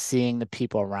background and seeing the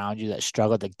people around you that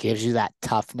struggle that gives you that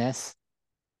toughness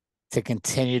to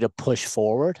continue to push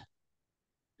forward?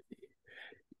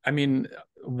 I mean,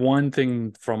 one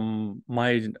thing from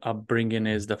my upbringing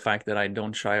is the fact that I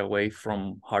don't shy away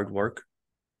from hard work.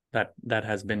 That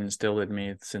has been instilled in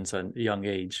me since a young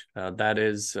age. That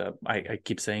is, I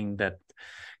keep saying that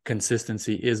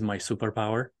consistency is my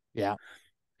superpower. Yeah.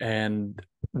 And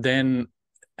then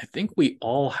I think we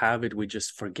all have it. We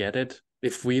just forget it.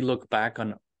 If we look back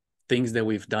on things that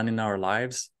we've done in our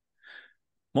lives,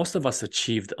 most of us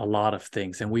achieved a lot of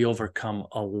things and we overcome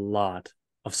a lot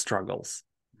of struggles.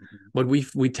 Mm-hmm. But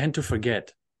we tend to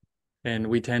forget and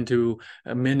we tend to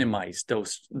minimize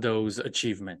those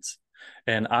achievements.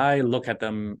 And I look at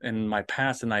them in my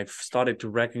past and I've started to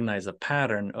recognize a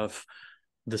pattern of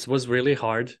this was really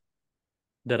hard,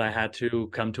 that I had to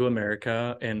come to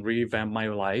America and revamp my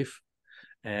life.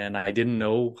 And I didn't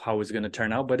know how it was going to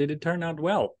turn out, but it did turn out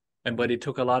well. But it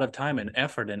took a lot of time and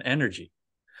effort and energy.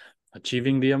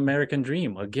 Achieving the American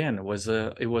dream again was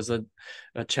a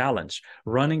challenge.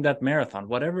 Running that marathon,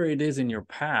 whatever it is in your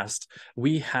past,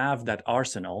 we have that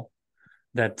arsenal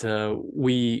that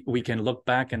we can look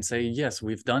back and say, yes,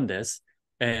 we've done this,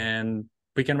 and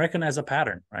we can recognize a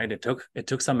pattern, right? It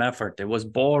took some effort. It was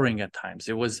boring at times.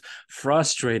 It was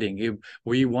frustrating.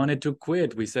 We wanted to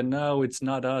quit. We said, no, it's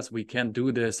not us. We can't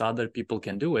do this. Other people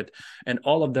can do it. And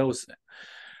all of those,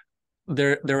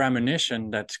 their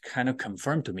ammunition that kind of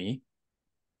confirmed to me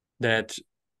that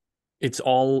it's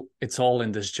all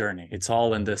in this journey. It's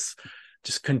all in this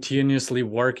just continuously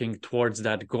working towards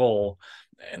that goal.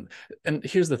 And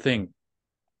here's the thing,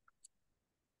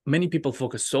 many people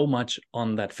focus so much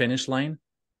on that finish line,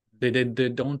 they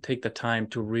don't take the time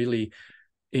to really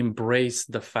embrace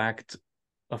the fact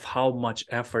of how much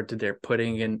effort they're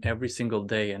putting in every single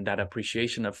day, and that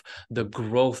appreciation of the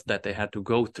growth that they had to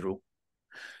go through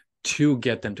to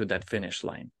get them to that finish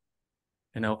line.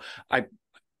 You know,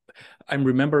 I'm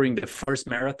remembering the first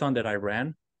marathon that I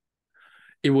ran.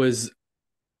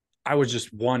 I was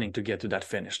just wanting to get to that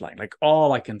finish line. Like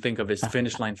all I can think of is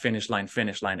finish line, finish line,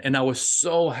 finish line. And I was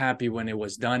so happy when it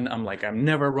was done. I'm like, I'm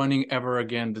never running ever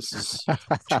again. This is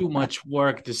too much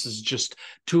work. This is just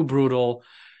too brutal.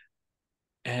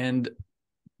 And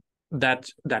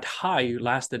that high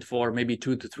lasted for maybe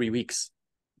 2 to 3 weeks.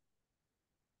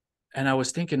 And I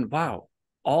was thinking, wow,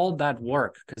 all that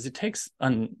work, because it takes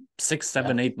 6,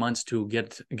 7, Yeah. 8 months to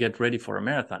get ready for a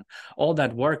marathon, all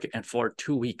that work and for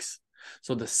 2 weeks.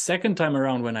 So the second time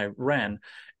around when I ran,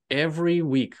 every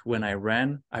week when I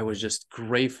ran, I was just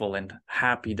grateful and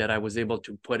happy that I was able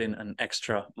to put in an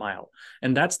extra mile.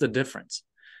 And that's the difference.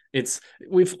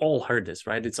 We've all heard this,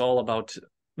 right? It's all about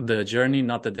the journey,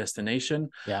 not the destination.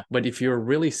 Yeah. But if you're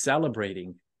really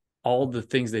celebrating all the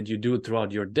things that you do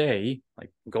throughout your day,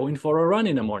 like going for a run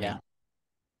in the morning, Yeah.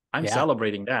 I'm Yeah.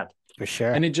 celebrating that. For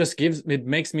sure. And it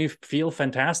makes me feel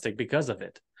fantastic because of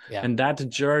it. Yeah. And that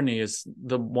journey is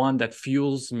the one that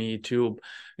fuels me to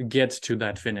get to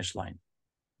that finish line.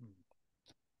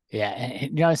 Yeah.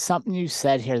 And, something you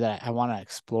said here that I want to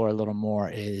explore a little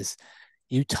more is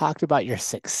you talked about your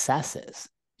successes.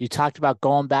 You talked about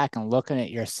going back and looking at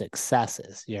your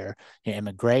successes, your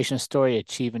immigration story,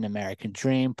 achieving the American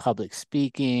dream, public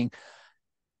speaking.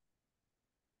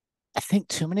 I think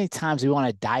too many times we want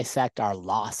to dissect our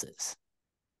losses,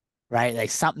 right? Like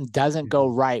something doesn't go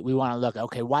right. We want to look,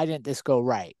 okay, why didn't this go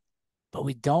right? But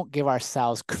we don't give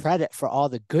ourselves credit for all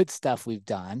the good stuff we've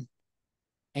done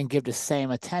and give the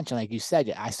same attention. Like you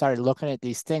said, I started looking at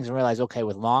these things and realized, okay,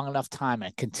 with long enough time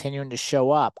and continuing to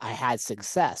show up, I had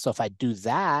success. So if I do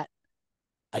that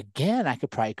again, I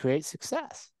could probably create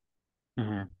success.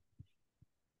 Mm-hmm.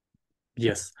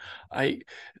 Yes, I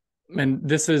and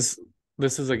this is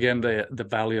again the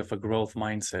value of a growth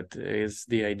mindset, is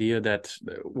the idea that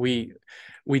we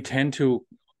tend to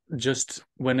just,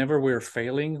 whenever we're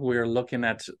failing, we're looking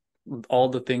at all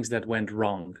the things that went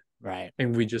wrong, Right.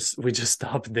 and we just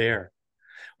stop there.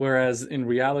 Whereas in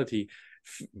reality,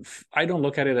 I don't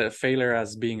look at it as failure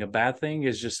as being a bad thing.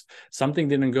 It's just something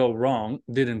didn't go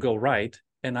right,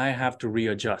 and I have to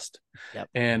readjust. Yep.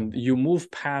 And you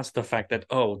move past the fact that,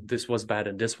 oh, this was bad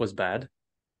and this was bad,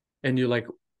 and you're like,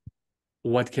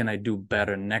 what can I do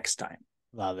better next time?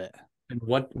 Love it. And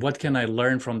what can I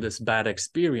learn from this bad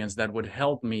experience that would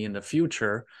help me in the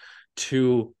future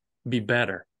to be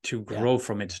better, to Yeah. grow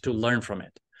from it, to learn from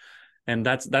it? And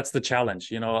that's the challenge.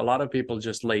 You know, a lot of people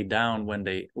just lay down when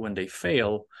they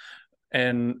fail,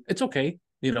 and it's okay,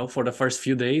 you know, for the first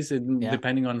few days, Yeah.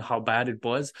 depending on how bad it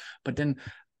was. But then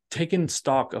taking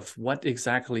stock of what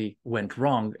exactly went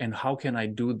wrong and how can I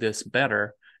do this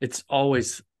better, it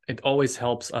always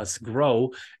helps us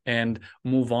grow and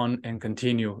move on and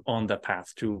continue on the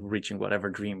path to reaching whatever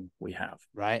dream we have.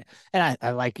 Right. And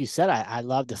I like you said, I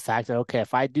love the fact that, okay,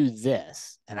 if I do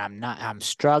this and I'm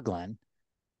struggling,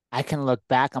 I can look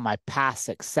back on my past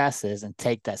successes and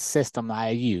take that system I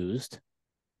used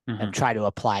and Mm-hmm. try to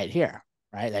apply it here.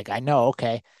 Right. Like I know,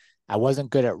 okay, I wasn't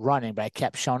good at running, but I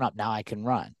kept showing up. Now I can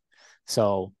run.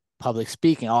 So public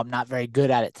speaking, oh, I'm not very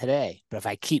good at it today. But if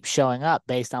I keep showing up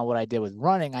based on what I did with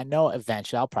running, I know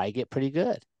eventually I'll probably get pretty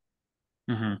good.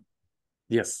 Mm-hmm.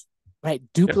 Yes. Right.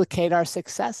 Yep. Duplicate our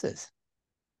successes.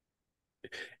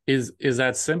 Is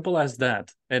as simple as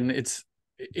that, and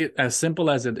as simple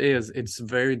as it is, it's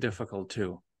very difficult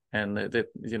too. And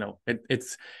you know,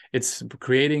 it's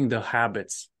creating the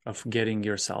habits of getting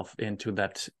yourself into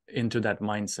that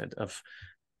mindset of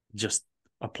just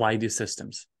apply these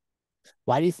systems.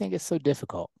 Why do you think it's so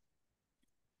difficult?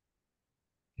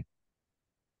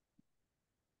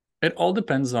 It all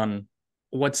depends on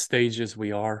what stages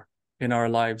we are in our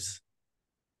lives.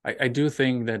 I do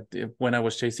think that when I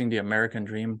was chasing the American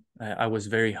dream, I was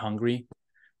very hungry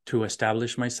to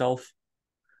establish myself.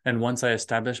 And once I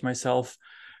established myself,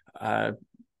 uh,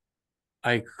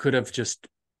 I could have just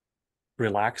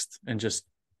relaxed and just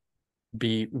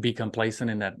be complacent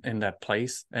in that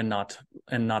place and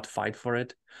not fight for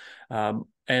it.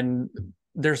 And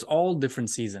there's all different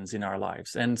seasons in our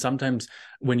lives, and sometimes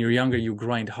when you're younger you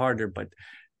grind harder, but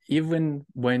even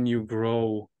when you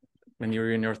grow, when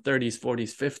you're in your 30s,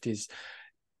 40s, 50s,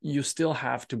 you still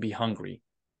have to be hungry.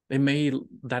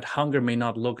 That hunger may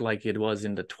not look like it was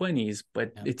in the 20s,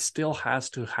 but Yeah. it still has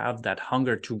to have that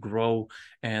hunger to grow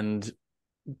and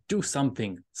do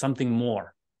something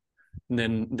more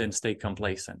than stay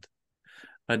complacent.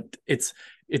 But it's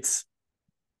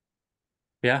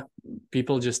yeah,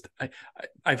 people just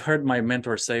I've heard my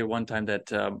mentor say one time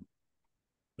that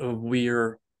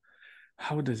we're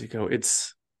how does it go?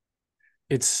 It's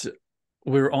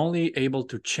we're only able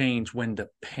to change when the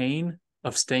pain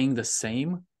of staying the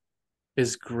same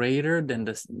is greater than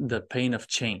the pain of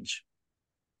change.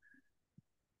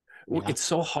 Yeah. It's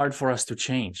so hard for us to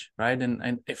change, right?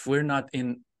 And if we're not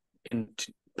in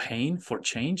pain for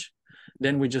change,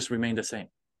 then we just remain the same.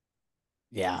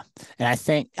 Yeah. And I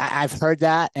think I've heard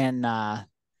that. And I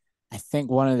think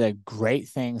one of the great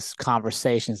things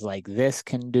conversations like this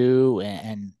can do,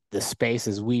 and the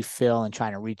spaces we fill and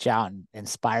trying to reach out and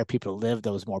inspire people to live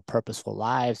those more purposeful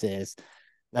lives is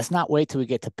let's not wait till we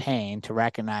get to pain to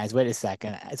recognize, wait a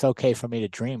second, it's okay for me to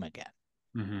dream again.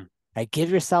 Mm-hmm. Like give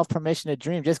yourself permission to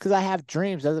dream. Just because I have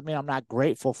dreams doesn't mean I'm not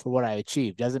grateful for what I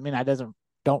achieved. Doesn't mean I doesn't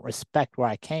don't respect where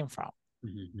I came from.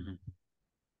 Mm-hmm.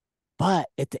 But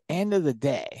at the end of the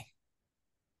day,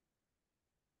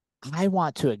 I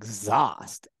want to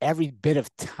exhaust every bit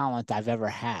of talent I've ever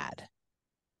had.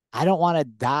 I don't want to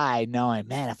die knowing,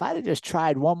 man, if I'd have just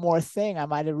tried one more thing, I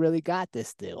might have really got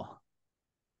this deal.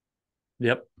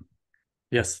 Yep.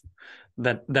 Yes.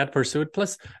 That pursuit.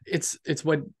 Plus, it's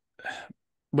what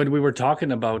we were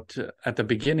talking about at the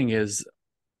beginning is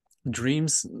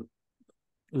dreams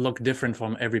look different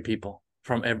from every people,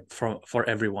 from for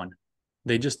everyone.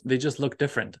 They just look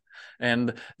different,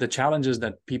 and the challenges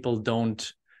that people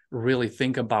don't really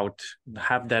think about,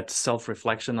 have that self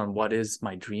reflection on what is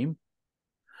my dream,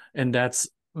 and that's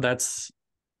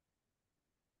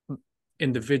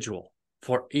individual.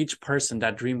 For each person,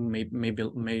 that dream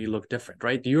may look different,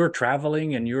 right? You're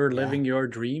traveling and you're Yeah. living your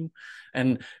dream,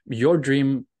 and your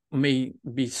dream may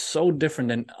be so different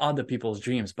than other people's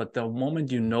dreams, but the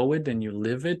moment you know it and you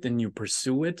live it and you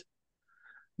pursue it,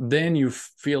 then you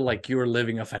feel like you're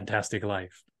living a fantastic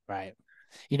life. Right.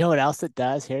 You know what else it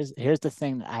does? Here's the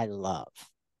thing that I love.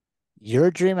 Your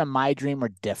dream and my dream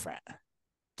are different.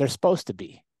 They're supposed to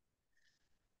be.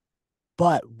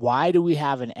 But why do we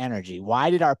have an energy? Why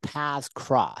did our paths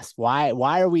cross? Why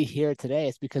are we here today?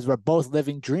 It's because we're both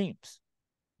living dreams.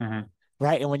 Mm-hmm.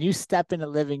 Right. And when you step into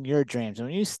living your dreams, and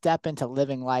when you step into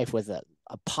living life with a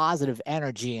positive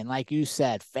energy, and like you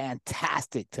said,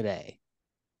 fantastic today,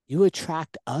 you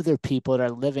attract other people that are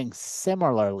living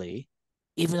similarly,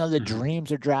 even though the Mm-hmm.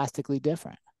 dreams are drastically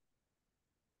different.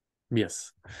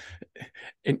 Yes.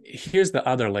 And here's the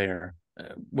other layer,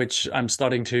 which I'm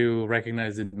starting to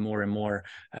recognize it more and more.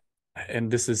 And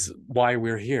this is why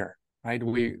we're here, right?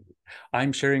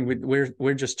 I'm sharing with,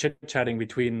 we're just chit-chatting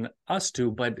between us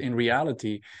two, but in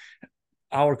reality,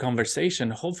 our conversation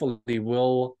hopefully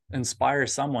will inspire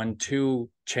someone to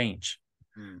change.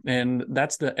 And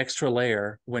that's the extra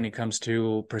layer when it comes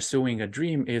to pursuing a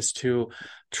dream, is to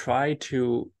try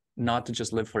to not to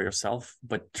just live for yourself,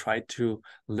 but try to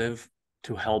live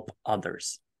to help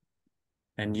others.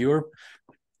 And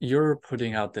you're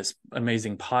putting out this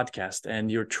amazing podcast,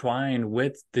 and you're trying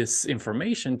with this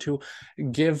information to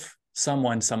give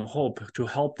someone some hope, to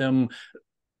help them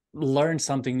learn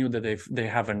something new that they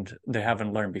haven't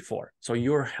learned before. So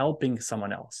you're helping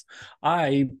someone else.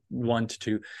 I'm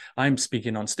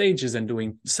speaking on stages and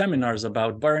doing seminars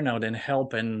about burnout and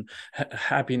help and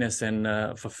happiness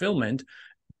and fulfillment,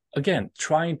 again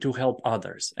trying to help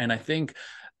others. And I think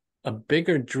a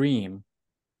bigger dream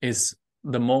is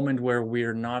the moment where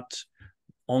we're not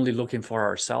only looking for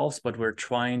ourselves, but we're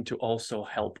trying to also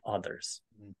help others.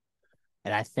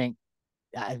 And I think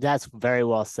that's very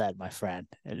well said, my friend.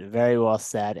 Very well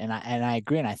said. And I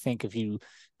agree. And I think if you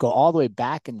go all the way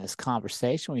back in this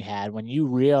conversation we had, when you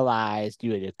realized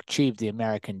you had achieved the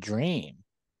American dream,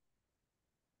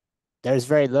 there's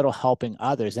very little helping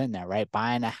others in there, right?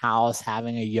 Buying a house,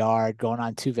 having a yard, going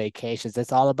on 2 vacations.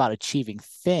 That's all about achieving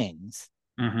things,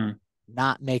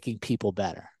 not making people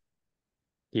better.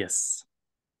 Yes.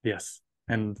 Yes.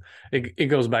 And it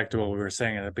goes back to what we were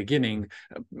saying at the beginning.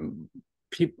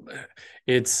 People,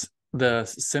 it's the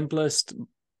simplest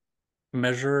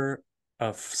measure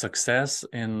of success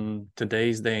in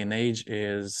today's day and age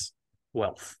is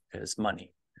wealth, is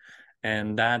money.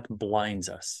 And that blinds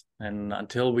us. And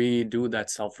until we do that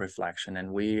self-reflection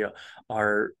and we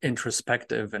are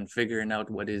introspective and figuring out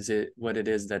what it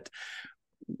is that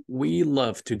we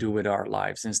love to do with our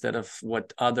lives, instead of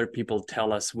what other people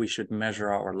tell us we should measure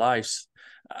our lives,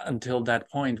 until that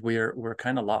point we're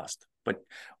kind of lost. But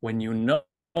when you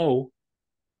know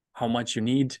how much you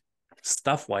need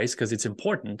stuff-wise, because it's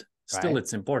important, still, Right.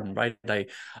 it's important, right?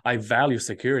 I value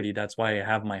security. That's why I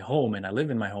have my home and I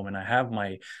live in my home and I have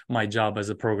my job as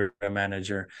a program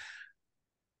manager.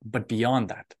 But beyond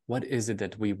that, what is it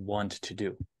that we want to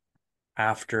do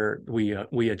after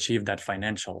we achieve that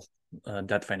financial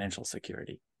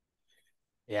security?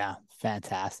 Yeah,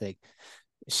 fantastic.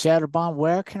 Serban,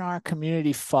 where can our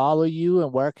community follow you,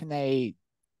 and where can they,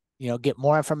 get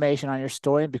more information on your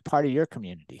story and be part of your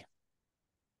community?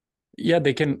 Yeah,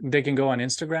 they can go on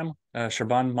Instagram,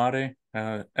 Serban Mare,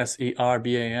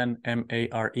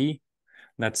 SERBANMARE.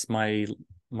 That's my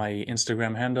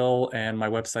Instagram handle, and my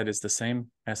website is the same,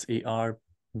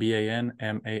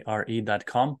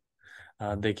 SERBANMARE.com.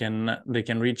 They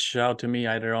can reach out to me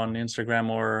either on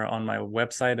Instagram or on my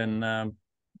website, and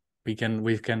we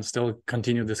can still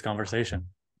continue this conversation.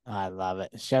 I love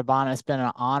it. Serban, it's been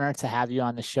an honor to have you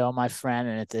on the show, my friend,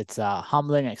 and it's a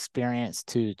humbling experience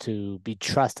to be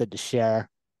trusted to share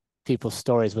people's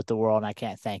stories with the world, and I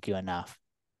can't thank you enough.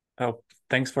 Oh,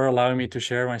 thanks for allowing me to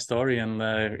share my story, and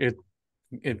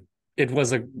it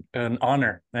was an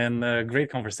honor and a great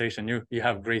conversation. You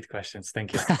have great questions.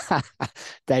 Thank you.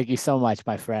 Thank you so much,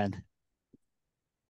 my friend.